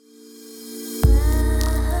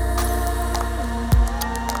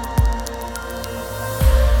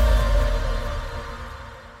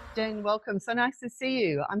Jen, welcome. So nice to see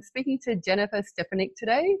you. I'm speaking to Jennifer Stepanek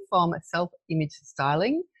today from Self Image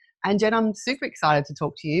Styling. And Jen, I'm super excited to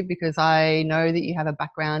talk to you because I know that you have a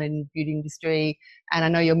background in beauty industry, and I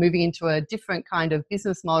know you're moving into a different kind of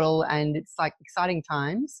business model, and it's like exciting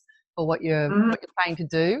times for what you're planning to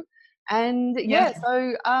do. And Yeah,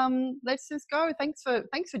 so let's just go. Thanks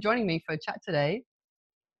for joining me for a chat today.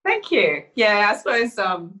 thank you. Yeah, I suppose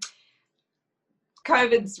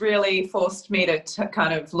COVID's really forced me to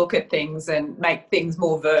kind of look at things and make things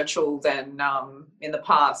more virtual than in the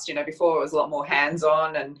past. You know, before it was a lot more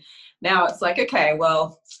hands-on, and now it's like, okay,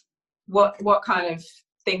 well, what kind of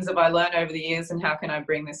things have I learned over the years, and how can I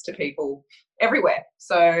bring this to people everywhere?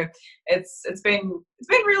 So it's been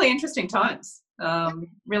really interesting times.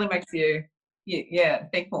 Really makes you yeah,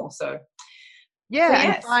 think more. So Yeah, and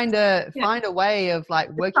yes, yeah, find a way of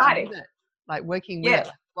like working exciting. with it, like working with it. Yeah,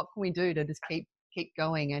 Like, what can we do to just keep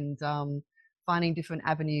going and finding different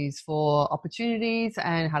avenues for opportunities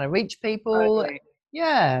and how to reach people. totally.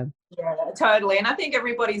 Yeah, Yeah, totally. And I think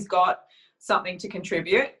everybody's got something to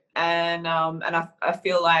contribute. And I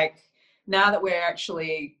feel like now that we're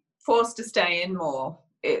actually forced to stay in more,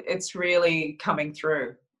 it's really coming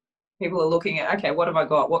through. People are looking at, okay, what have I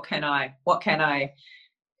got? What can I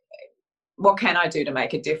do to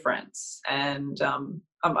make a difference? And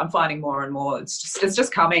I'm finding more and more. It's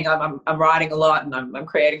just coming. I'm writing a lot, and I'm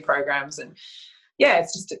creating programs, and yeah,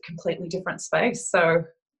 it's just a completely different space. So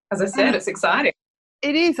as I and said, it's exciting.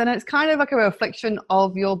 it is, and it's kind of like a reflection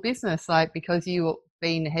of your business, like because you've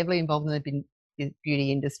been heavily involved in the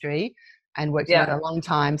beauty industry and worked in it a Yeah. long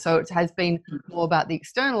time. So it has been more about the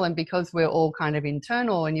external, and because we're all kind of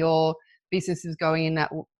internal, and your business is going in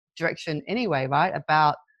that direction anyway, right?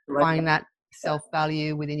 About finding that Yeah.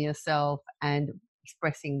 self-value within yourself and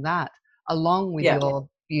expressing that along with Yeah. your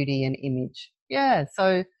beauty and image. Yeah.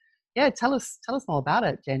 So yeah, tell us more about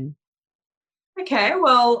it, Jen. Okay.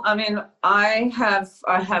 Well, I mean, I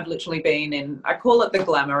have literally been in, I call it the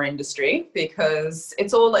glamour industry, because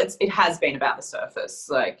it has been about the surface.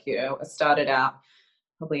 Like, you know, I started out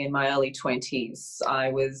probably in my early 20s. I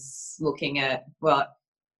was looking at, well,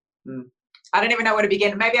 I don't even know where to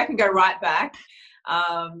begin. Maybe I can go right back.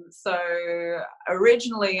 So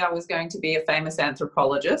originally I was going to be a famous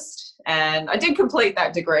anthropologist, and I did complete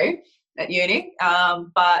that degree at uni.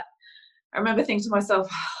 But I remember thinking to myself,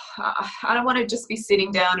 I don't want to just be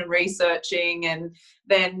sitting down and researching and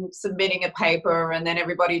then submitting a paper, and then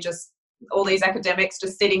all these academics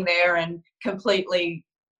just sitting there and completely,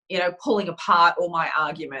 you know, pulling apart all my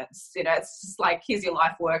arguments. You know, it's just like, here's your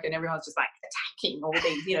life work, and everyone's just like attacking all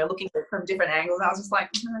these, you know, looking at it from different angles. I was just like,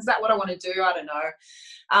 is that what I want to do? I don't know.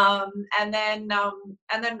 And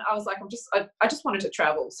then I was like, I just wanted to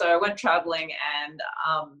travel. So I went traveling, and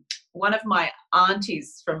one of my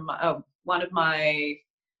aunties from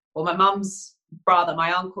my mum's brother,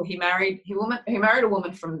 my uncle, he married a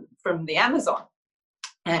woman from the Amazon.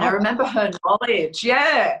 And I Oh, remember her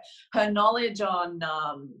knowledge on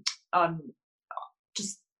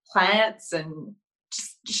just plants, and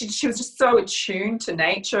she was just so attuned to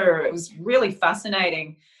nature. It was really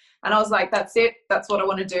fascinating. And I was like, that's it. That's what I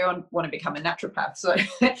want to do. I want to become a naturopath. So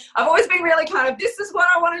I've always been really kind of, this is what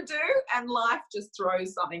I want to do. And life just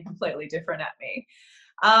throws something completely different at me.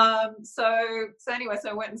 So anyway,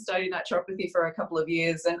 so I went and studied naturopathy for a couple of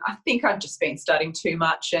years, and I think I'd just been studying too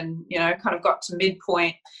much, and, you know, kind of got to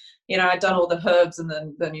midpoint. You know, I'd done all the herbs and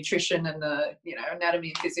the nutrition and the, you know, anatomy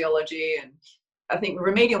and physiology, and I think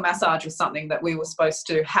remedial massage was something that we were supposed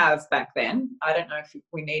to have back then. I don't know if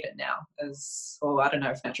we need it now, or I don't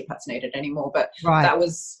know if naturopaths need it anymore, but right.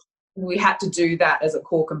 we had to do that as a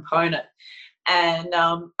core component. And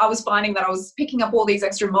I was finding that I was picking up all these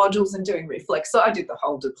extra modules and doing reflex. So I did the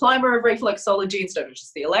whole diploma of reflexology instead of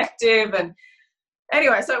just the elective. And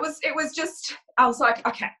anyway, so it was just, I was like,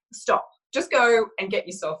 okay, stop. Just go and get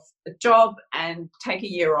yourself a job and take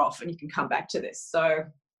a year off, and you can come back to this. So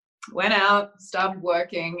went out, started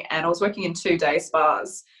working, and I was working in 2-day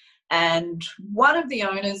spas. And one of the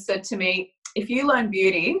owners said to me, if you learn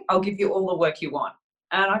beauty, I'll give you all the work you want.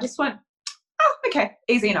 And I just went, oh, okay,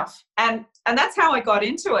 easy enough. And that's how I got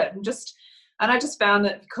into it. And I just found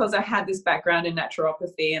that because I had this background in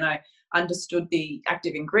naturopathy, and I understood the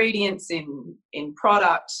active ingredients in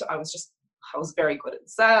product, I was very good at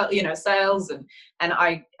sales, and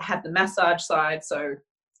I had the massage side. So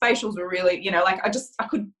facials were really, you know, like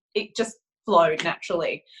it just flowed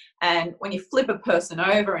naturally. And when you flip a person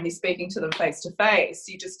over and you're speaking to them face to face,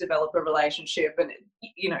 you just develop a relationship, and,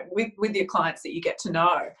 you know, with your clients that you get to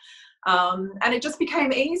know. And it just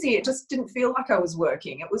became easy. It just didn't feel like I was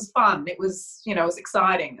working. It was fun. It was, you know, it was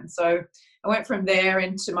exciting. And so I went from there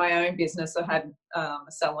into my own business. I had a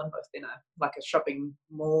salon both in a shopping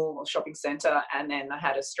mall or shopping centre, and then I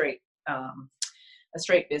had a street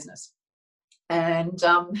business. And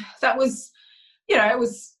that was, it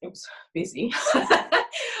was busy,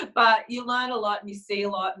 but you learn a lot and you see a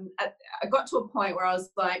lot. And I got to a point where I was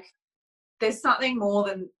like, there's something more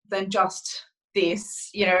than just this,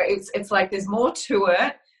 it's like there's more to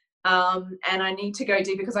it. And I need to go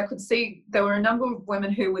deep, because I could see there were a number of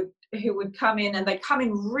women who would come in, and they come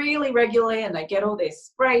in really regularly, and they get all their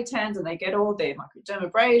spray tans, and they get all their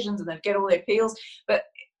microdermabrasions, and they get all their peels. But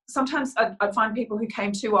sometimes I'd find people who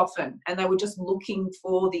came too often, and they were just looking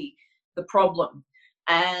for the problem.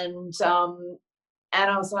 And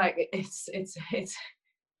I was like, it's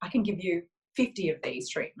I can give you 50 of these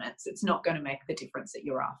treatments. It's not going to make the difference that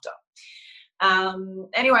you're after.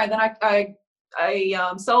 Anyway, then I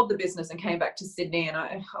sold the business and came back to Sydney, and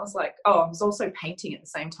I was like, I was also painting at the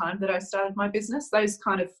same time that I started my business. Those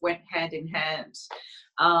kind of went hand in hand,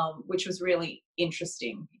 which was really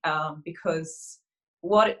interesting, because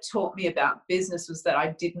what it taught me about business was that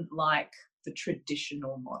I didn't like the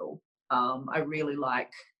traditional model. I really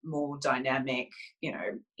like more dynamic,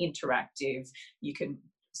 interactive. You can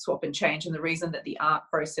swap and change. And the reason that the art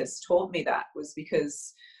process taught me that was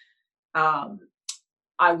because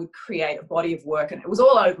I would create a body of work, and it was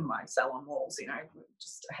all over my salon walls.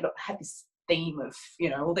 Just had this theme of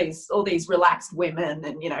all these relaxed women,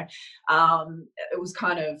 and it was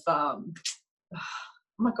kind of oh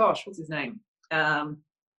my gosh, what's his name?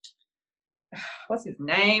 What's his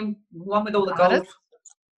name? One with all the gold.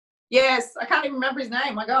 Yes, I can't even remember his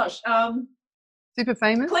name. My gosh. Super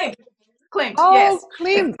famous. Klimt. Oh, yes.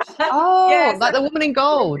 Klimt. Oh, yes, like the woman in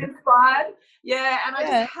gold. Inspired. Yeah, and I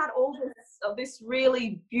just had all this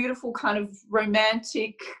really beautiful kind of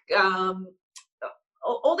romantic,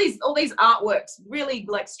 all these artworks, really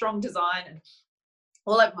like strong design, and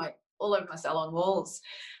all over my salon walls.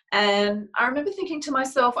 And I remember thinking to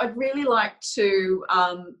myself, I'd really like to,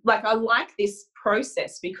 I like this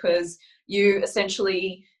process, because you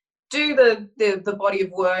essentially do the body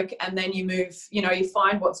of work, and then you move, you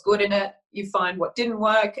find what's good in it, you find what didn't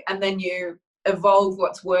work, and then you evolve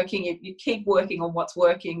what's working. You keep working on what's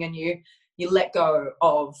working, and you let go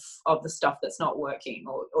of the stuff that's not working,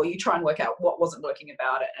 or you try and work out what wasn't working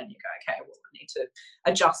about it, and you go, okay, well, I need to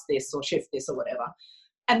adjust this or shift this or whatever.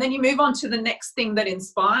 And then you move on to the next thing that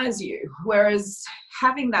inspires you. Whereas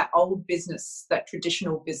having that old business, that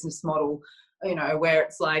traditional business model, where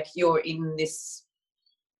it's like you're in this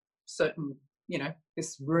certain,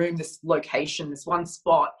 this room, this location, this one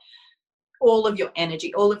spot, all of your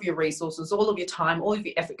energy, all of your resources, all of your time, all of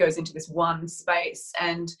your effort goes into this one space.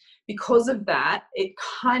 And because of that, it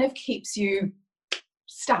kind of keeps you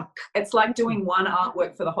stuck. It's like doing one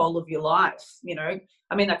artwork for the whole of your life.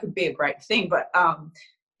 I mean, that could be a great thing, but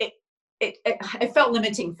it felt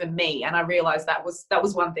limiting for me. And I realized that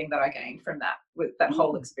was one thing that I gained from that, with that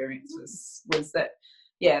whole experience, was that,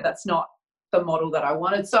 that's not the model that I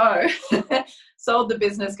wanted. So sold the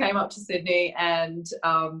business, came up to Sydney, and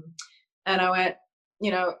I went,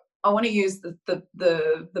 I want to use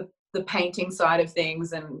the painting side of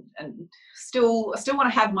things, and still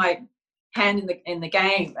want to have my hand in the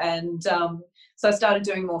game. And so I started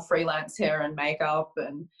doing more freelance hair and makeup,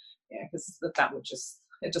 and because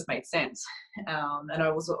it just made sense. And I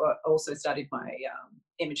also studied my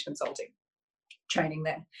image consulting training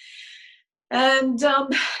there. And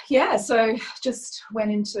so just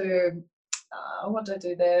went into what did I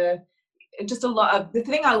do there? Just a lot of the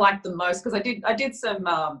thing I liked the most, because I did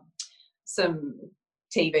some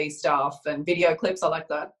TV stuff and video clips. I like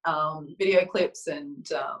that, video clips, and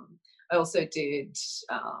I also did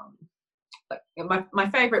my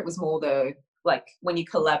favorite was more the, like, when you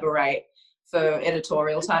collaborate for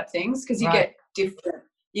editorial type things, because you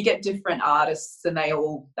get different artists, and they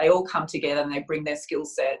all come together, and they bring their skill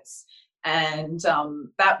sets, and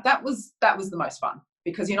that was the most fun,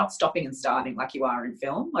 because you're not stopping and starting like you are in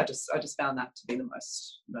film. I just found that to be the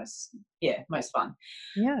most fun.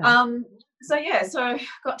 So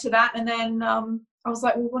got to that, and then I was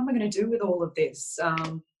like, well, what am I going to do with all of this?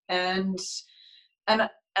 And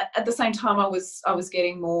at the same time, I was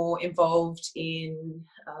getting more involved in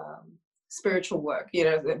spiritual work,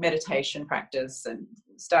 the meditation practice, and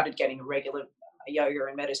started getting a regular yoga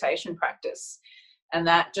and meditation practice. And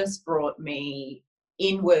that just brought me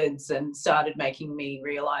inwards and started making me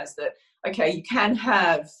realize that, okay, you can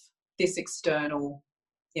have this external,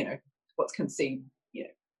 what's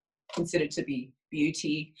considered to be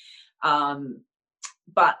beauty,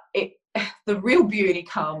 but the real beauty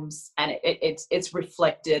comes, and it's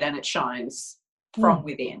reflected, and it shines from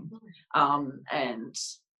within. And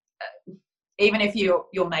even if your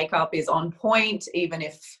makeup is on point, even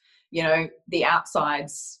if, you know, the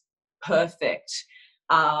outside's perfect,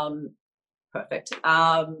 perfect.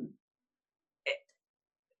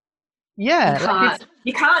 Yeah,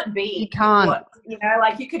 You can't be. You can't. What, you know,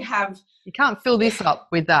 like you could have. You can't fill this up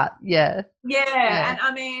with that. Yeah. Yeah, and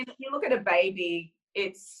I mean, you look at a baby.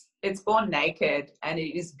 It's born naked, and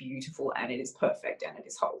it is beautiful, and it is perfect, and it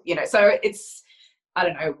is whole. You know, so it's. I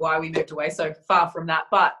don't know why we moved away so far from that,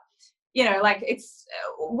 but you know, like it's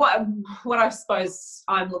what I suppose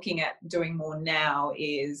I'm looking at doing more now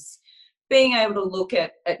is being able to look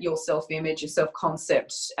at your self-image, your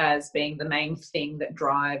self-concept as being the main thing that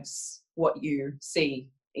drives what you see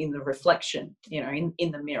in the reflection, you know,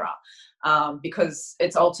 in the mirror, because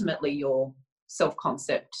it's ultimately your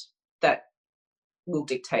self-concept that will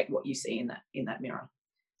dictate what you see in that mirror.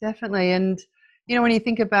 Definitely. And you know, when you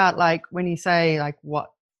think about, like, when you say like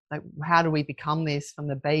how do we become this from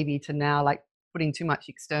the baby to now, like putting too much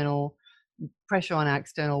external pressure on our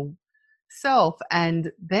external self,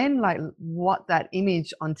 and then like what that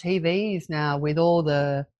image on TV is now with all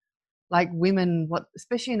the like women, what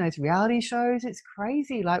especially in those reality shows, it's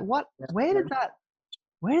crazy. Like where did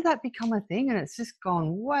that become a thing? And it's just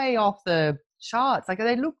gone way off the charts. Like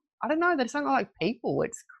they look, I don't know, they just don't look like people.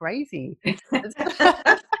 It's crazy.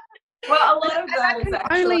 Well, a lot of that is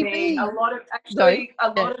actually a lot of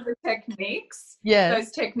the techniques. Yeah, those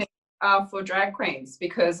techniques are for drag queens,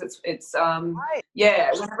 because it's right. yeah.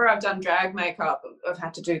 Whenever I've done drag makeup, I've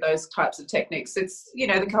had to do those types of techniques. It's, you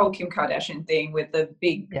know, the whole Kim Kardashian thing with the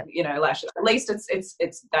big, you know, lashes. At least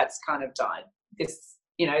it's that's kind of died. This,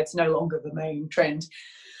 you know, it's no longer the main trend.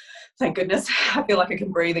 Thank goodness. I feel like I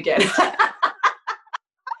can breathe again.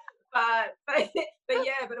 But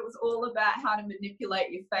yeah, but it was all about how to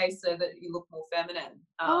manipulate your face so that you look more feminine.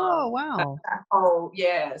 Oh wow!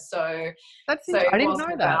 Yeah. So I didn't know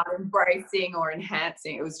that. About embracing or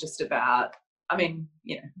enhancing. It was just about, I mean,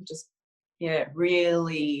 you know, just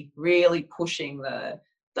really, really pushing the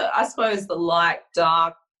I suppose the light,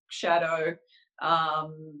 dark, shadow,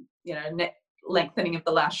 you know, lengthening of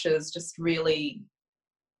the lashes. Just really,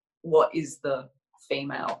 what is the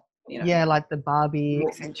female? You know, yeah, like the Barbie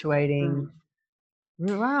accentuating.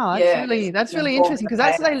 Wow, that's really interesting,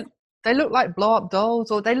 because they look like blow up dolls,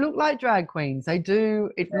 or they look like drag queens. They do.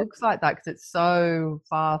 It looks like that because it's so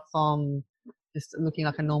far from just looking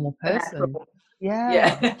like a normal person.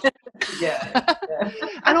 Yeah.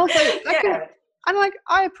 And also, and like,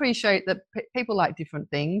 I appreciate that people like different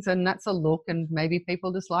things, and that's a look, and maybe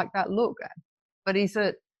people just like that look. But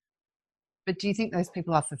But do you think those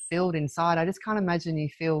people are fulfilled inside? I just can't imagine you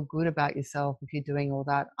feel good about yourself if you're doing all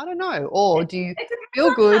that. I don't know. Or do you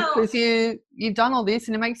feel good because you've done all this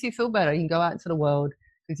and it makes you feel better? You can go out into the world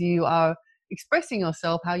because you are expressing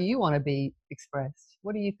yourself how you want to be expressed.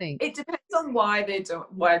 What do you think? It depends on why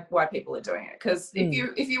why people are doing it. Because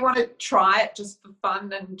if you want to try it just for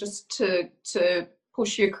fun and just to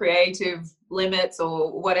push your creative limits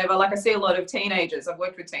or whatever, like I see a lot of teenagers. I've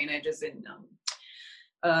worked with teenagers in.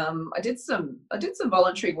 I did some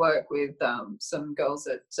voluntary work with some girls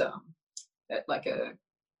at like a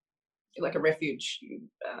refuge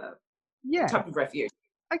type of refuge.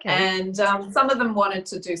 Okay. And some of them wanted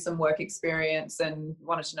to do some work experience and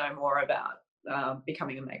wanted to know more about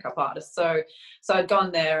becoming a makeup artist. So I'd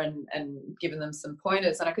gone there and given them some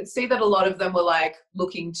pointers, and I could see that a lot of them were like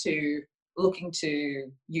looking to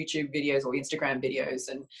YouTube videos or Instagram videos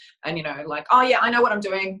and you know, like, oh yeah, I know what I'm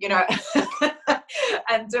doing, you know,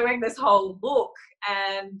 and doing this whole look.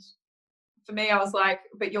 And for me, I was like,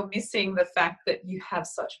 but you're missing the fact that you have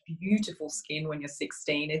such beautiful skin when you're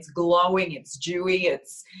 16. It's glowing, it's dewy,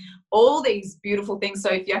 it's all these beautiful things. So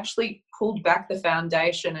if you actually pulled back the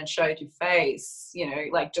foundation and showed your face, you know,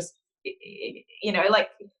 like just, you know, like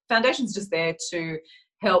foundation's just there to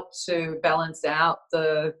help to balance out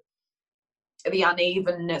the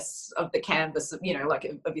unevenness of the canvas, you know, like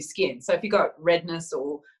of your skin. So if you got redness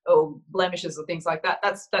or blemishes or things like that,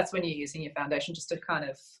 that's when you're using your foundation just to kind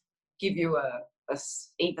of give you a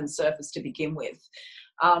even surface to begin with.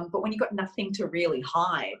 But when you've got nothing to really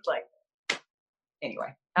hide, like,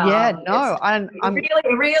 anyway.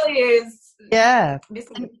 It really is. Yeah,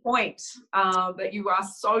 missing the point that you are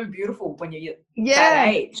so beautiful when you're that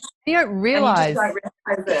age. You don't realize. You just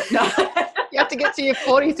don't realize it. No. You have to get to your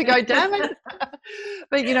 40s to go, damn it.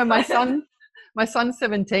 But you know, my son's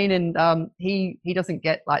 17, and he doesn't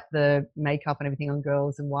get like the makeup and everything on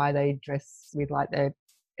girls and why they dress with like their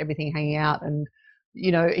everything hanging out, and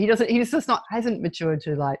you know, he's just hasn't matured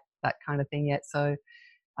to like that kind of thing yet. So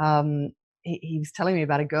he was telling me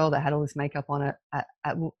about a girl that had all this makeup on it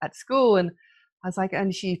at school, and I was like,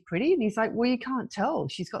 and she's pretty? And he's like, well, you can't tell.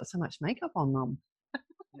 She's got so much makeup on, Mum.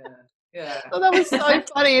 Yeah. Yeah. So that was so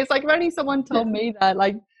funny. It's like, if only someone told me that,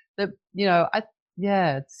 like, that, you know,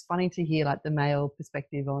 yeah, it's funny to hear like the male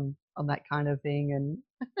perspective on that kind of thing. And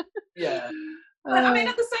yeah. But I mean,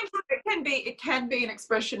 at the same time, it can be an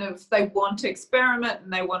expression of they want to experiment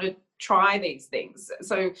and they want to try these things.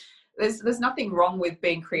 So there's nothing wrong with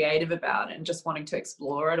being creative about it and just wanting to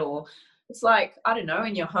explore it. Or it's like, I don't know,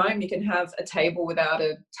 in your home you can have a table without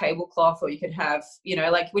a tablecloth, or you could have, you know,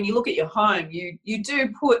 like when you look at your home, you do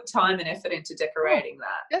put time and effort into decorating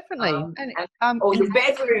that. Definitely. Or your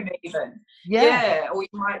bedroom even. Yeah. Or you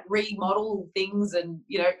might remodel things, and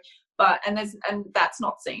you know. And that's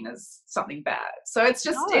not seen as something bad. So it's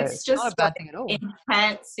just not a bad thing at all.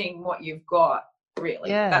 Enhancing what you've got, really.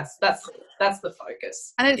 Yeah. That's the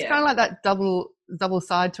focus. And it's kind of like that double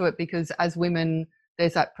side to it, because as women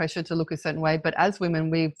there's that pressure to look a certain way, but as women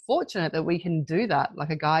we're fortunate that we can do that. Like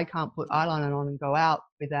a guy can't put eyeliner on and go out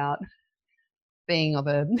without being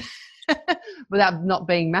without not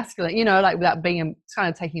being masculine, you know, like without being kind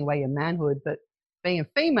of taking away your manhood. But being a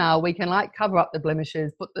female, we can like cover up the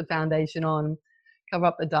blemishes, put the foundation on, cover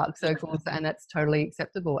up the dark circles, and that's totally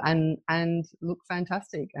acceptable and look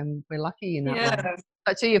fantastic. And we're lucky in that way.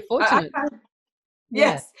 Actually, you're fortunate.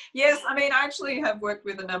 Yes. I mean, I actually have worked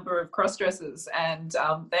with a number of cross-dressers, and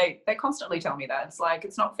they constantly tell me that. It's like,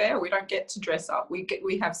 it's not fair. We don't get to dress up.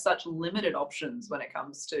 We have such limited options when it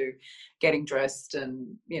comes to getting dressed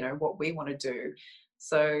and, you know, what we want to do.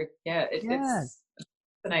 So, it's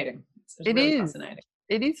fascinating. It's really fascinating.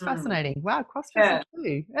 It is fascinating. Wow, cross-dressing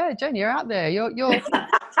too. Yeah, Jen, you're out there. You're in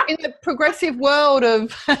the progressive world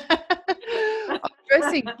of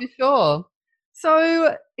dressing for sure.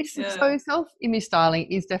 So self-image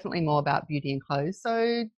styling is definitely more about beauty and clothes.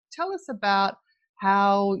 So tell us about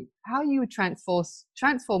how you would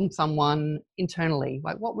transform someone internally.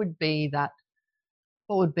 Like what would be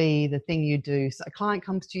the thing you do? So a client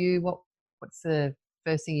comes to you, what's the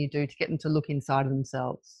first thing you do to get them to look inside of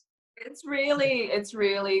themselves? It's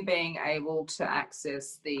really being able to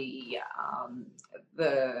access the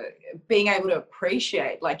being able to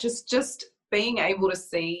appreciate, like just being able to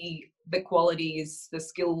see the qualities, the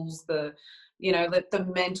skills, the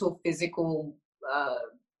mental, physical,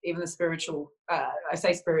 even the spiritual. I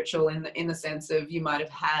say spiritual in the sense of you might have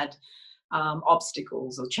had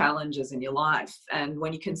obstacles or challenges in your life, and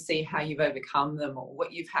when you can see how you've overcome them, or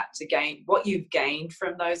what you've had to gain, what you've gained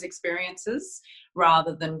from those experiences,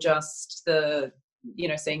 rather than just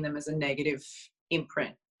seeing them as a negative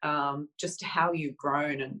imprint, just how you've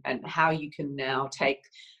grown and how you can now take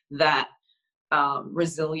that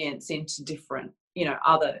resilience into different,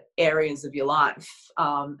 other areas of your life,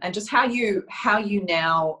 and just how you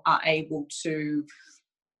now are able to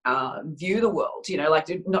view the world, like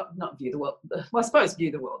not view the world, well, I suppose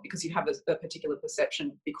view the world, because you have a particular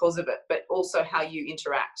perception because of it, but also how you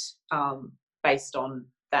interact based on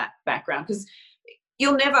that background, because you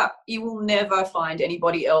will never find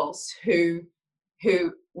anybody else who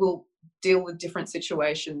will deal with different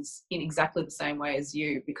situations in exactly the same way as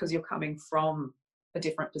you, because you're coming from a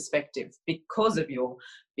different perspective, because of your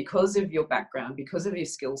background, because of your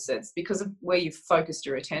skill sets, because of where you've focused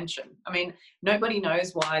your attention. I mean, nobody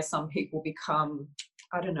knows why some people become,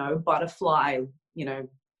 I don't know, butterfly,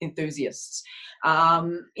 enthusiasts. Like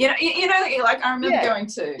I remember going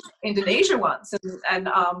to Indonesia once, and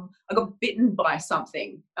I got bitten by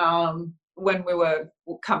something when we were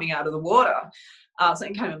coming out of the water.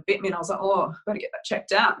 Something came and bit me, and I was like, oh, I've got to get that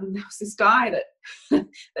checked out. And there was this guy that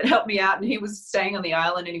that helped me out, and he was staying on the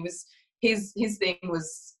island, and his thing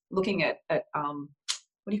was looking at what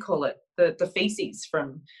do you call it, the feces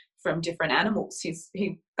from different animals.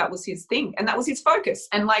 That was his thing, and that was his focus,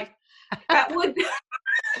 and like that would inform,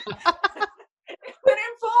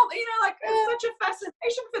 like it's such a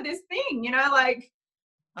fascination for this thing, like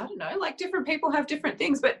I don't know, like different people have different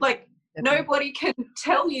things, but like nobody can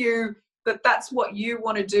tell you that that's what you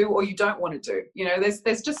want to do or you don't want to do.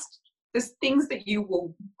 There's things that you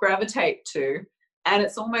will gravitate to, and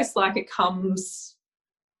it's almost like it comes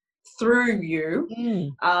through you.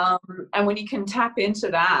 And when you can tap into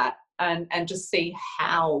that and just see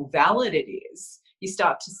how valid it is, you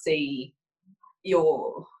start to see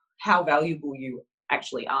how valuable you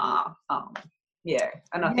actually are.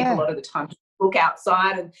 And I think a lot of the time you look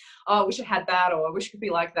outside and, oh, I wish I had that, or I wish I could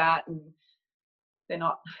be like that, and they're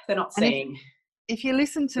not seeing. If you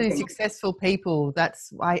listen to successful people,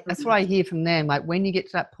 that's what I hear from them. Like when you get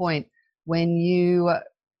to that point, when you,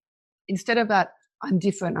 instead of that, I'm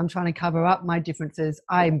different, I'm trying to cover up my differences,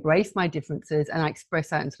 I embrace my differences and I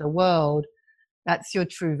express that into the world. That's your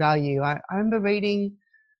true value. I remember reading,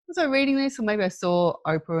 was I reading this, or maybe I saw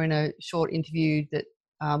Oprah in a short interview that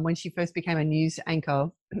when she first became a news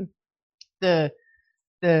anchor, the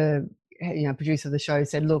producer of the show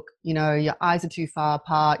said, look, your eyes are too far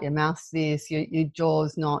apart, your mouth's this, your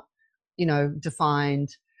jaw's not,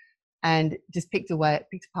 defined, and just picked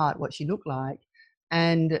apart what she looked like.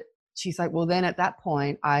 And she's like, well, then at that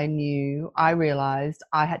point, I realized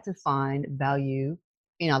I had to find value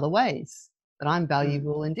in other ways, that I'm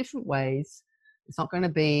valuable in different ways. It's not going to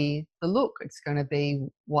be the look. It's going to be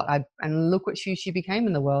and look what she became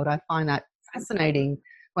in the world. I find that fascinating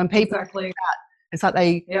when people, exactly. It's like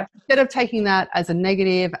they, instead of taking that as a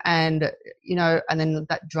negative and then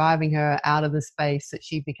that driving her out of the space that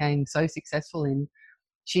she became so successful in,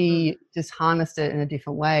 she just harnessed it in a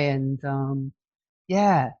different way. And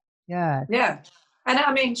yeah. And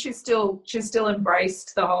I mean, she's still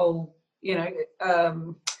embraced the whole,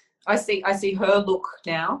 I see her look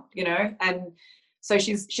now, and so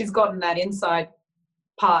she's gotten that inside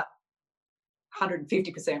part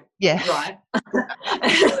 150% right.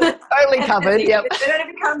 Totally covered. Yep. Then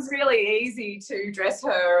it becomes really easy to dress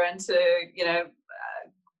her and to,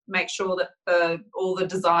 make sure that all the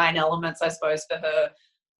design elements, I suppose, for her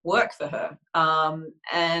work for her.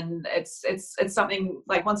 And it's something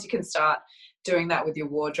like, once you can start doing that with your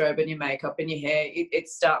wardrobe and your makeup and your hair, it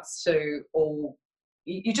starts to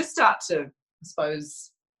you just start to, I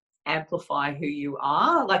suppose, amplify who you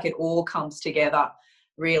are. Like, it all comes together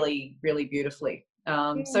really, really beautifully.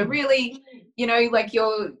 So really, like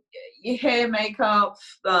your hair, makeup,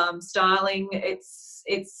 styling, it's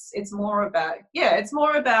more about, it's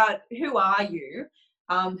more about who are you,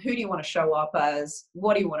 who do you want to show up as,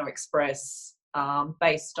 what do you want to express,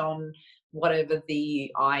 based on whatever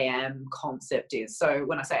the I am concept is. So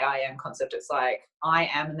when I say I am concept, it's like I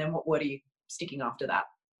am, and then what word are you sticking after that,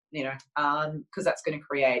 because that's going to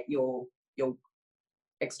create your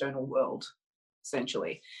external world,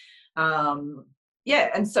 essentially.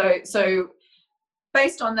 And so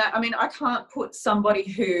based on that, I mean, I can't put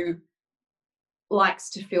somebody who likes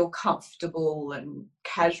to feel comfortable and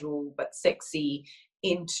casual but sexy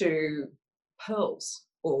into pearls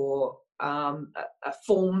or a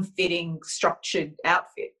form-fitting, structured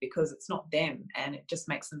outfit, because it's not them, and it just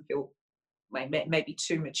makes them feel maybe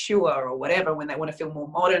too mature or whatever when they want to feel more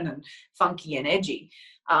modern and funky and edgy.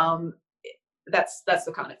 That's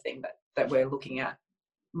the kind of thing that we're looking at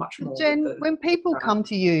much more. Jen, when people come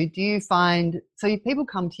to you, do you find that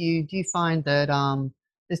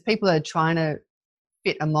there's people that are trying to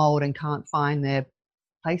fit a mold and can't find their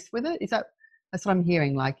place with it? That's what I'm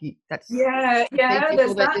hearing. Like, that's there's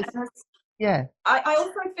that. I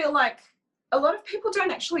also feel like a lot of people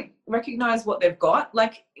don't actually recognize what they've got.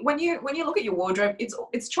 Like, when you look at your wardrobe,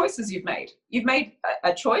 it's choices you've made. You've made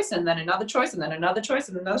a choice, and then another choice, and then another choice,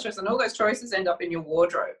 and another choice, and all those choices end up in your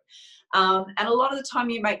wardrobe. And a lot of the time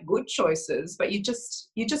you make good choices, but you're just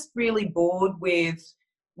really bored with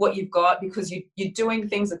what you've got because you're doing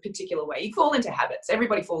things a particular way. You fall into habits.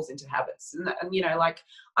 Everybody falls into habits. And like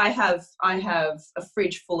I have a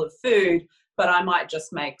fridge full of food, but I might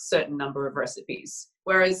just make certain number of recipes.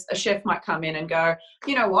 Whereas a chef might come in and go,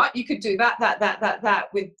 you know what, you could do that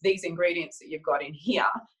with these ingredients that you've got in here.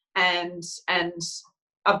 And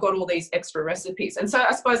I've got all these extra recipes. And so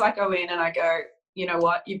I suppose I go in and I go, you know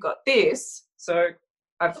what, you've got this. So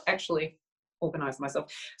I've actually organized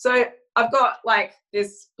myself. So I've got like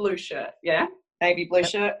this blue shirt, navy blue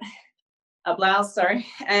shirt, a blouse, sorry.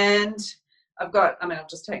 And I've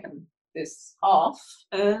just taken this off,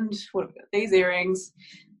 and what have I got? These earrings,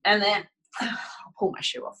 and then I'll pull my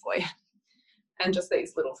shoe off for you, and just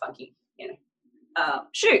these little funky,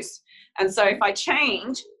 shoes. And so if I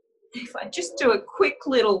just do a quick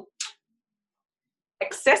little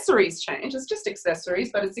accessories change, it's just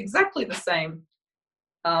accessories, but it's exactly the same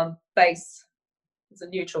base. It's a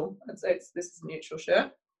neutral. This is a neutral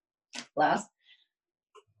shirt, blouse.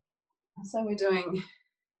 So we're doing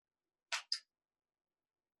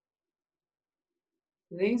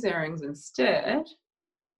these earrings instead.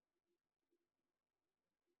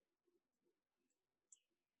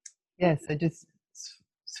 Yeah, so just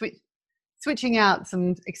switching out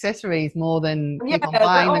some accessories more than keep on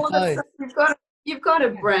buying the clothes. You've got a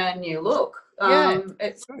brand new look.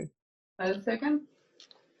 It's true. Wait a second.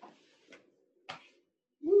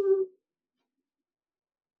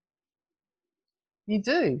 You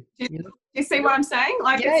do. Do you see what I'm saying?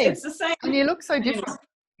 Like, it's the same. And you look so different.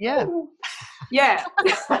 Yeah. Yeah.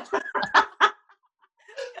 I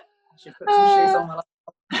should put some shoes on my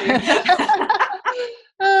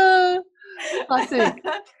life. Classic.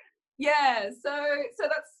 Yeah. So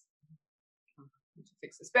that's. I need to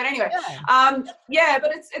fix this, but anyway,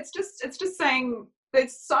 but it's just saying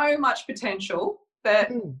there's so much potential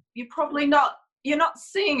that you're not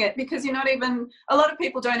seeing it because a lot of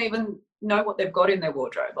people don't even know what they've got in their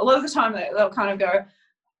wardrobe. A lot of the time they'll kind of go,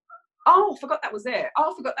 oh, I forgot that was there.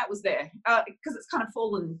 Oh, I forgot that was there. Because it's kind of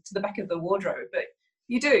fallen to the back of the wardrobe. But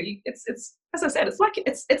you do. It's as I said, it's like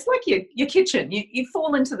your kitchen. You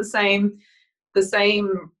fall into the same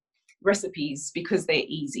recipes because they're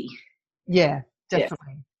easy. Yeah,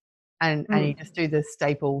 definitely. And you just do the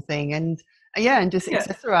staple thing, and just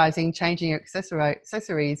accessorizing, changing your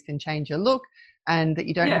accessories can change your look, and that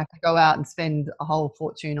you don't have to go out and spend a whole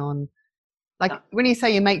fortune on. Like when you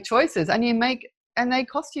say you make choices, and they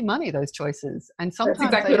cost you money, those choices, and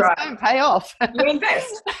sometimes they just don't pay off. You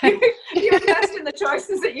invest. You invest in the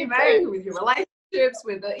choices that you make with your relationships,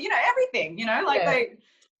 with everything.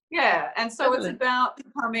 And so it's about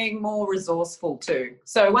becoming more resourceful too.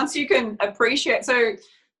 So once you can appreciate, so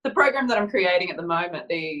the program that I'm creating at the moment,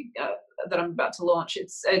 that I'm about to launch,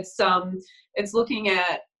 it's looking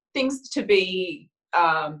at things to be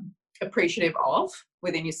appreciative of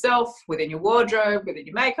within yourself, within your wardrobe, within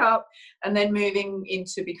your makeup, and then moving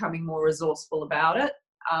into becoming more resourceful about it.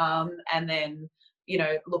 And then,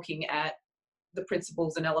 looking at the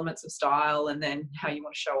principles and elements of style and then how you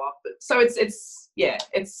want to show up. So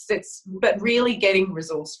but really getting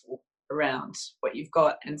resourceful around what you've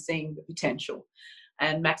got and seeing the potential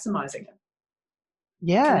and maximizing it.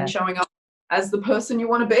 Yeah. And then showing up as the person you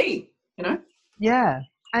want to be, Yeah.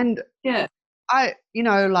 And I,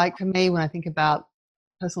 like for me, when I think about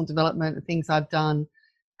personal development and things I've done,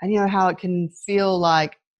 and how it can feel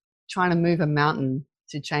like trying to move a mountain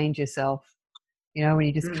to change yourself, when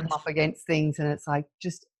you just come up against things and it's like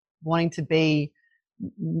just wanting to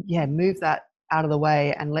move that out of the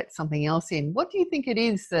way and let something else in. What do you think it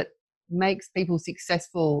is that makes people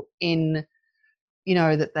successful in,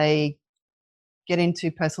 that they get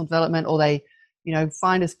into personal development or they,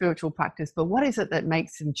 find a spiritual practice, but what is it that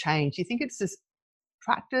makes them change? Do you think it's just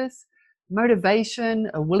practice, motivation,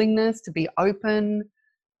 a willingness to be open?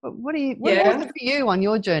 But what was it for you on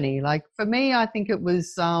your journey? Like for me, I think it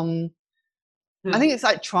was, I think it's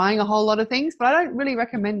like trying a whole lot of things, but I don't really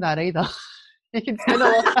recommend that either. You can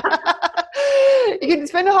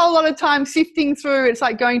spend a whole lot of time sifting through. It's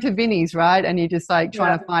like going to Vinnie's, right? And you're just like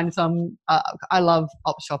trying to find some. I love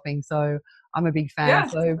op shopping, so I'm a big fan. Yeah,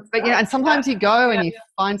 so, but and sometimes you go and you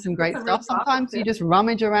find some great stuff. Sometimes you just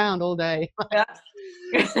rummage around all day. Yeah.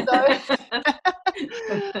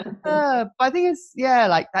 But I think it's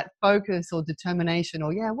like that focus or determination,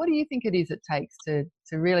 or what do you think it is it takes to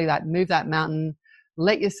really like move that mountain,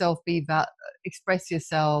 let yourself be express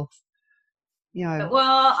yourself,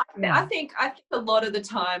 Well, I think a lot of the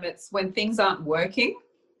time it's when things aren't working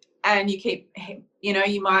and you keep,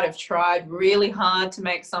 you might have tried really hard to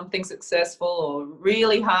make something successful or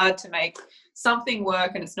really hard to make something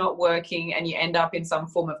work and it's not working, and you end up in some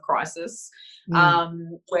form of crisis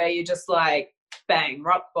where you're just like, bang,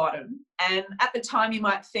 rock bottom. And at the time you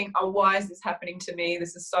might think, oh, why is this happening to me?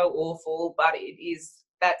 This is so awful. But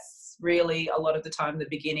that's really a lot of the time the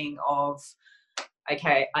beginning of,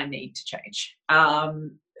 okay, I need to change.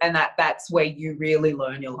 And that's where you really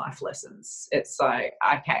learn your life lessons. It's like,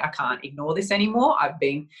 okay, I can't ignore this anymore. I've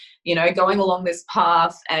been, going along this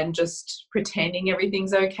path and just pretending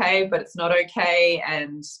everything's okay, but it's not okay,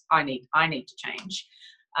 and I need to change.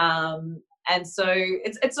 And so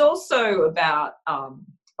it's also about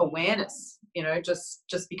awareness,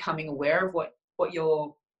 just becoming aware of what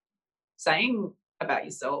you're saying about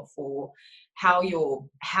yourself or how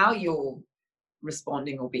you're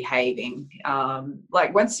responding or behaving.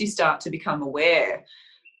 Like once you start to become aware,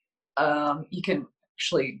 you can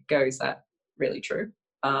actually go, is that really true?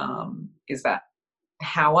 Is that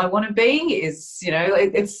how I want to be? It's,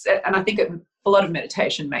 and I think a lot of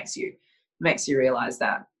meditation makes you realize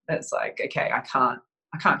that it's like, okay, I can't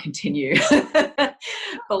continue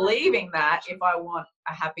believing that if I want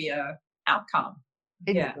a happier outcome.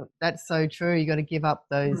 That's so true. You got to give up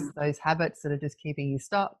those habits that are just keeping you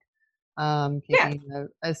stuck. Keeping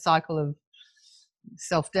a cycle of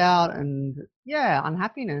self-doubt and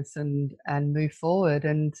unhappiness and move forward.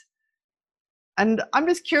 And I'm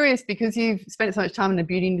just curious, because you've spent so much time in the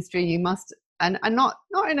beauty industry, you must, and not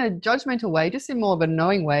in a judgmental way, just in more of a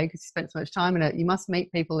knowing way, because you spent so much time in it, you must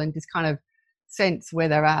meet people and just kind of sense where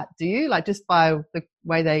they're at. Do you, like, just by the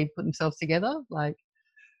way they put themselves together? Like,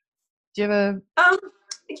 do you ever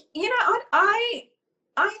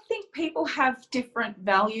I think people have different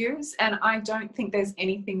values, and I don't think there's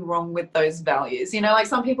anything wrong with those values. Like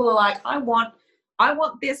some people are like, I want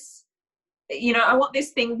this, I want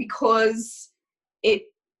this thing because it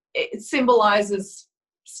symbolizes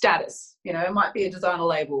status. It might be a designer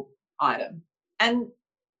label item. And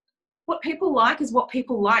what people like is what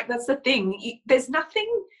people like. That's the thing.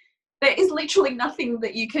 There is literally nothing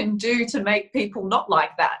that you can do to make people not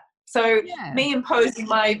like that. So me imposing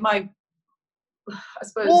my I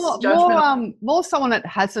suppose judgment more someone that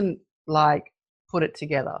hasn't like put it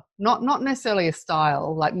together, not necessarily a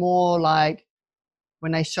style, like more like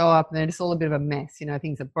when they show up and they're just all a bit of a mess, you know,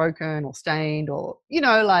 things are broken or stained or, you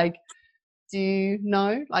know, like, do you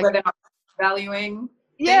know, like where they're not valuing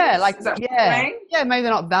things? Maybe they're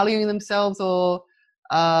not valuing themselves or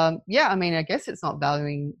I mean, I guess it's not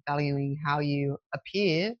valuing how you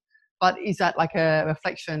appear, but is that like a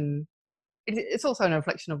reflection? It's also a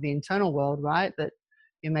reflection of the internal world, right? That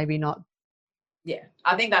you're maybe not. Yeah,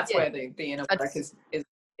 I think that's where the inner work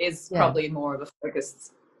is probably more of a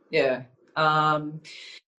focus. Yeah,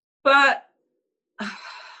 but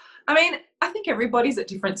I mean, I think everybody's at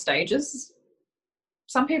different stages.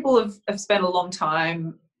 Some people have spent a long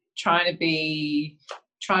time trying to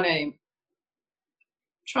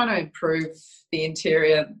improve the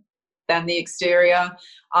interior than the exterior.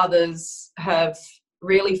 Others have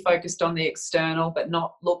really focused on the external but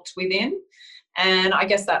not looked within. And I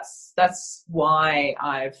guess that's why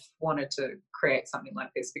I've wanted to create something like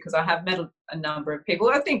this, because I have met a number of people,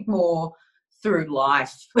 I think more through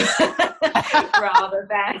life rather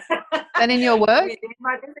than in your work.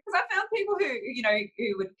 Because I found people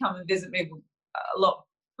who would come and visit me a lot.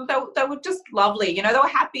 They were just lovely, you know, they were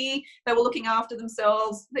happy, they were looking after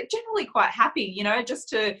themselves, they're generally quite happy, you know, just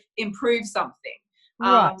to improve something.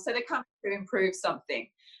 Right. So they come to improve something.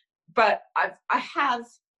 But I have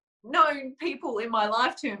known people in my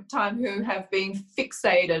lifetime who have been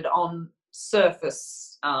fixated on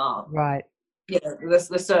surface. Right. Yeah,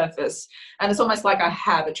 the surface. And it's almost like I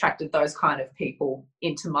have attracted those kind of people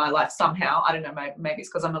into my life somehow. I don't know, maybe it's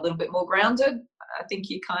because I'm a little bit more grounded. I think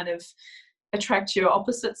you kind of attract your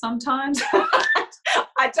opposite sometimes. I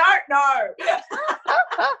don't know.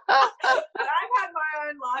 But I've had my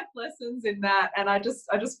own life lessons in that, and I just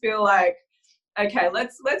feel like, okay,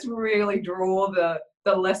 let's really draw out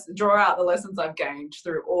the lessons I've gained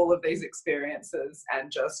through all of these experiences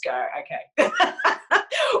and just go, okay,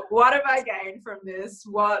 what have I gained from this?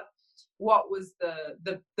 What was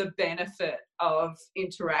the benefit of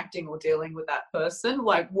interacting or dealing with that person?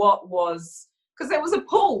 Like, what was, because there was a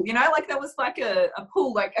pull, you know, like there was like a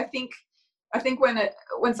pull. Like I think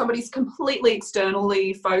when somebody's completely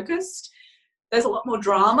externally focused, there's a lot more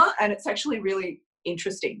drama, and it's actually really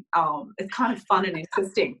interesting. It's kind of fun and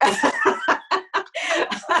interesting.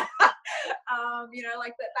 You know,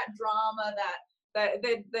 like that drama, that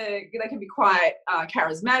they can be quite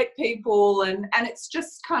charismatic people, and it's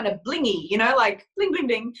just kind of blingy, you know, like bling bling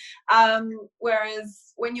bling.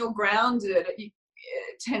 Whereas when you're grounded, it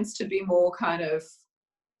tends to be more kind of,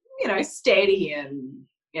 you know, steady and,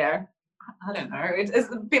 you know, I don't know,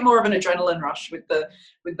 it's a bit more of an adrenaline rush with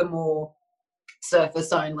the more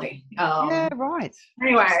surface only. Yeah, right.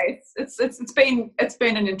 Anyway, it's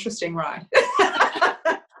been an interesting ride.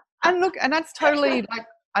 And look, and that's totally like,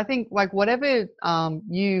 I think like whatever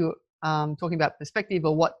you talking about perspective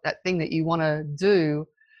or what that thing that you want to do,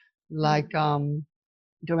 like talking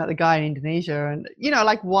about the guy in Indonesia, and you know,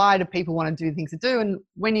 like why do people want to do things to do? And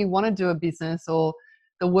when you want to do a business or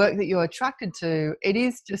the work that you're attracted to, it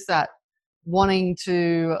is just that wanting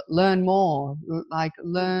to learn more, like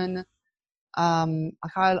learn.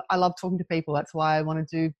 Like I love talking to people. That's why I want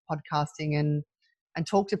to do podcasting and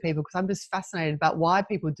talk to people, because I'm just fascinated about why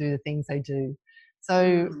people do the things they do.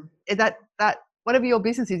 So that whatever your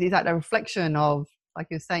business is that a reflection of, like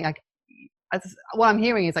you're saying, like what I'm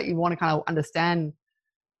hearing is that you want to kind of understand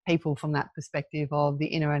people from that perspective of the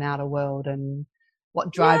inner and outer world and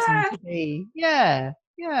what drives them to be. Yeah,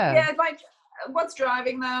 like what's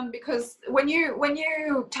driving them, because when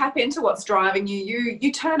you tap into what's driving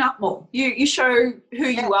you turn up more, you show who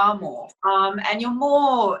you are more, and you're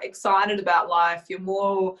more excited about life, you're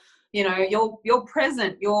more, you know, you're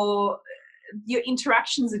present, your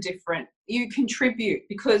interactions are different, you contribute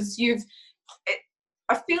because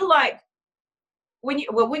I feel like when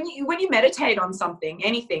you meditate on something,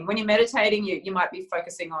 anything, when you're meditating, you might be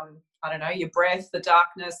focusing on, I don't know, your breath, the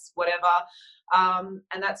darkness, whatever. And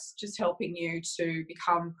that's just helping you to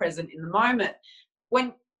become present in the moment.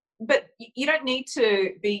 But you don't need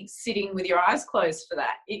to be sitting with your eyes closed for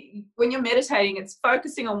that. When you're meditating, it's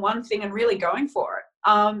focusing on one thing and really going for it.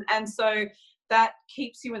 And so that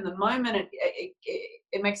keeps you in the moment.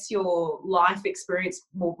 It makes your life experience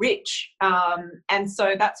more rich. And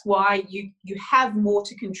so that's why you have more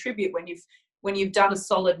to contribute when you've done a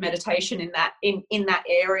solid meditation in that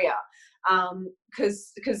area.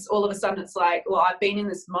 Because all of a sudden it's like, well, I've been in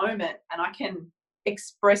this moment and I can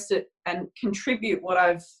express it and contribute what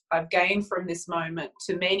I've gained from this moment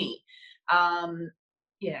to many.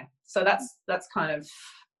 Yeah, so that's kind of,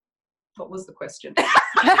 what was the question?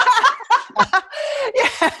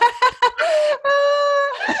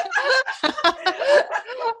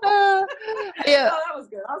 Yeah. Oh, that was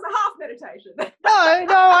good. That was a half meditation.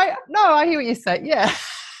 I hear what you say. Yeah.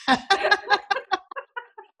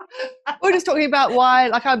 We're just talking about why,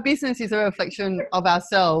 like, our business is a reflection of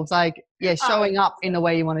ourselves. Like, showing up in the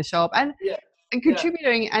way you want to show up, and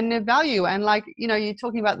contributing and the value. And like, you're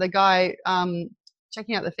talking about the guy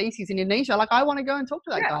checking out the feces in Indonesia. Like, I want to go and talk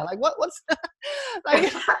to that guy. Like, what's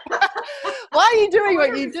like, why are you doing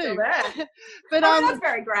what you do? But that's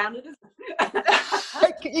very grounded, isn't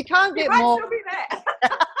it? You can't get more. Still be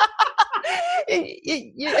there.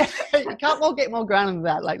 You can't get more grounded than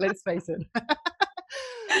that. Like, let's face it.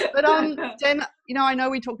 But Jen, I know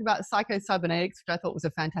we talked about Psycho Cybernetics, which I thought was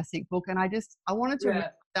a fantastic book, and I wanted to read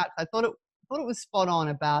that. I thought it was spot on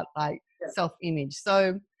about self-image.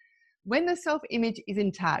 So when the self-image is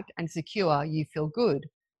intact and secure, you feel good.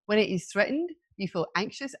 When it is threatened, you feel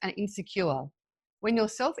anxious and insecure. When your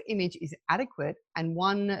self-image is adequate and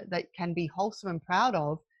one that can be wholesome and proud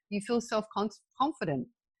of, you feel self-confident.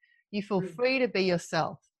 You feel free to be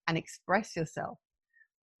yourself and express yourself.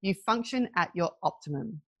 You function at your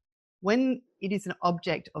optimum. When it is an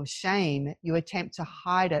object of shame, you attempt to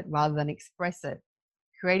hide it rather than express it.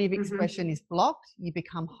 Creative expression is blocked. You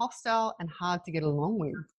become hostile and hard to get along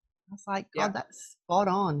with. I was like, God, that's spot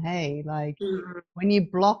on. Hey, like when you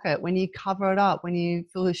block it, when you cover it up, when you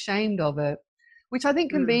feel ashamed of it, which I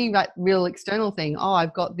think can be that real external thing. Oh,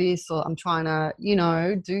 I've got this, or I'm trying to,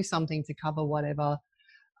 do something to cover whatever,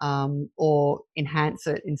 or enhance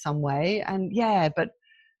it in some way. And but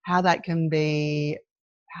how that can be,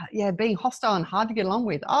 being hostile and hard to get along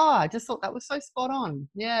with. I just thought that was so spot on.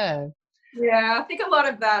 Yeah, I think a lot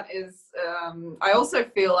of that is, I also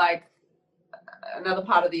feel like another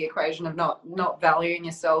part of the equation of not valuing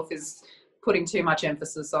yourself is putting too much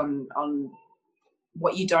emphasis on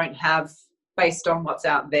what you don't have based on what's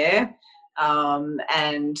out there,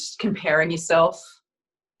 and comparing yourself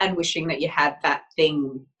and wishing that you had that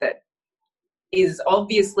thing that is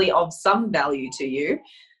obviously of some value to you,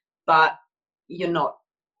 but you're not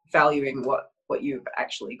valuing what you've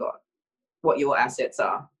actually got, what your assets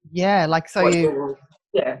are. Yeah, like, so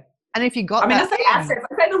and if you got I say assets,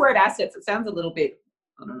 I say the word assets, it sounds a little bit,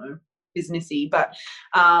 I don't know, businessy, but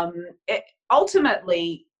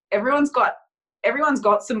ultimately everyone's got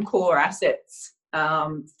some core assets,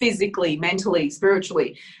 physically, mentally,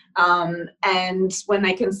 spiritually, and when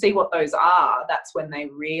they can see what those are, that's when they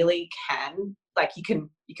really can, like, you can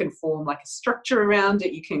form like a structure around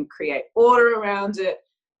it, you can create order around it,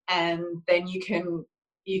 and then you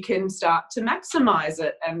can start to maximize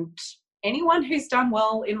it. And anyone who's done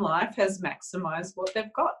well in life has maximized what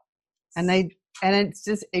they've got. And it's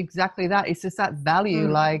just exactly that. It's just that value,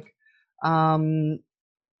 like,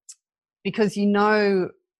 because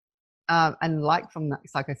and like from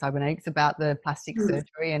Psycho Cybernetics about the plastic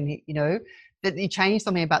surgery, and that you change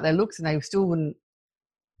something about their looks and they still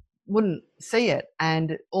wouldn't see it,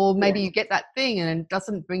 and or maybe you get that thing and it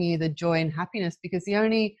doesn't bring you the joy and happiness, because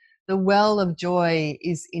the well of joy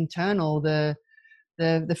is internal, the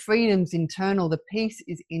freedom's internal, the peace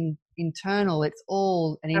is internal. It's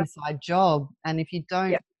all an inside job, and if you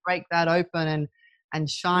don't break that open and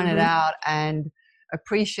shine it out and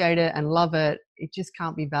appreciate it and love it, it just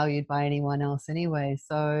can't be valued by anyone else anyway.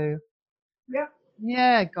 So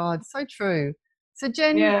God, so true. So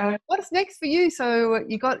Jen, what's next for you? So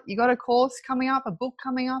you got a course coming up, a book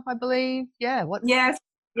coming up, I believe. Yes.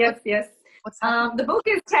 What's happening? The book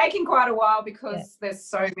is taking quite a while because there's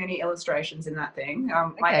so many illustrations in that thing.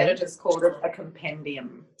 My editor's called it a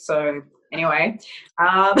compendium. So anyway,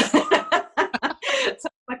 so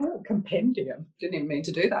like, oh, compendium. Didn't even mean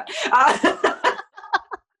to do that.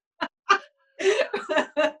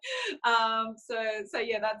 So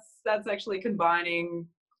yeah, that's actually combining.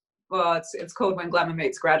 Well, it's called When Glamour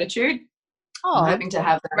Meets Gratitude. I'm hoping to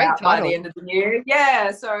have that out by the end of the year.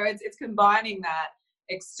 Yeah, so it's combining that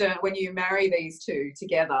external. When you marry these two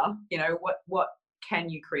together, what can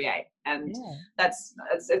you create? And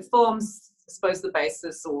it forms, I suppose, the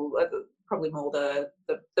basis, or probably more the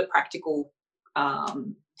practical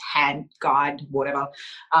hand guide, whatever,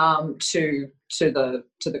 to the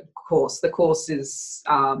course. The course is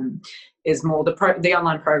more the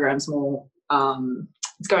online program's more.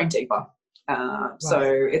 It's going deeper. So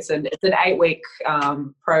it's an 8-week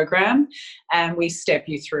program, and we step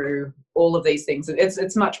you through all of these things.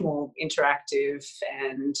 It's much more interactive,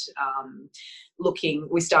 and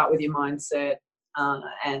we start with your mindset,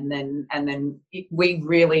 and then we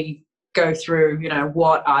really go through,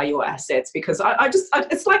 what are your assets? Because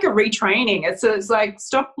it's like a retraining. It's like,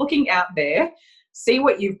 stop looking out there, see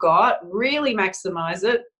what you've got, really maximize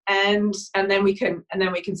it, and then we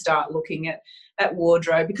can start looking at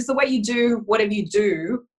wardrobe, because the way you do whatever you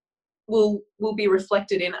do will be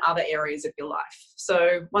reflected in other areas of your life.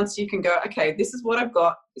 So once you can go, okay, this is what I've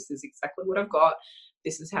got, this is exactly what I've got,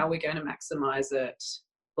 this is how we're going to maximize it,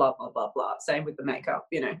 blah, blah, blah, blah. Same with the makeup,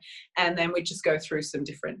 and then we just go through some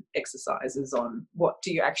different exercises on what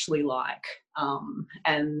do you actually like,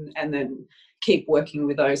 and then keep working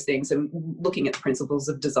with those things and looking at the principles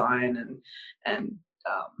of design and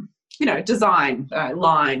design,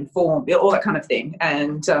 line, form, all that kind of thing,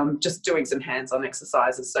 and just doing some hands-on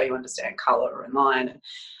exercises so you understand color and line and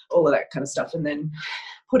all of that kind of stuff, and then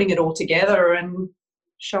putting it all together and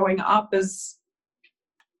showing up as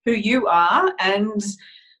who you are, and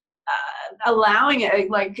allowing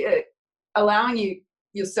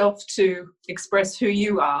yourself to express who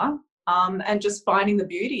you are, and just finding the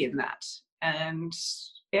beauty in that, and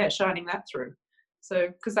shining that through. So,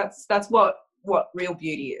 because that's what real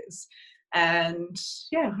beauty is. And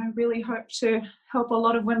I really hope to help a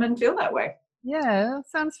lot of women feel that way. Yeah,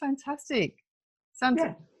 sounds fantastic.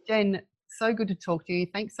 Jen, so good to talk to you.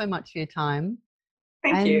 Thanks so much for your time.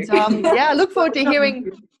 Thank you. I look forward to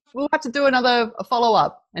hearing. We'll have to do a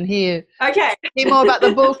follow-up and hear more about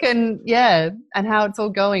the book and how it's all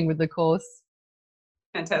going with the course.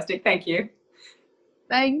 Fantastic. Thank you.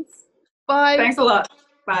 Thanks. Bye. Thanks a lot.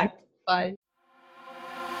 Bye. Bye.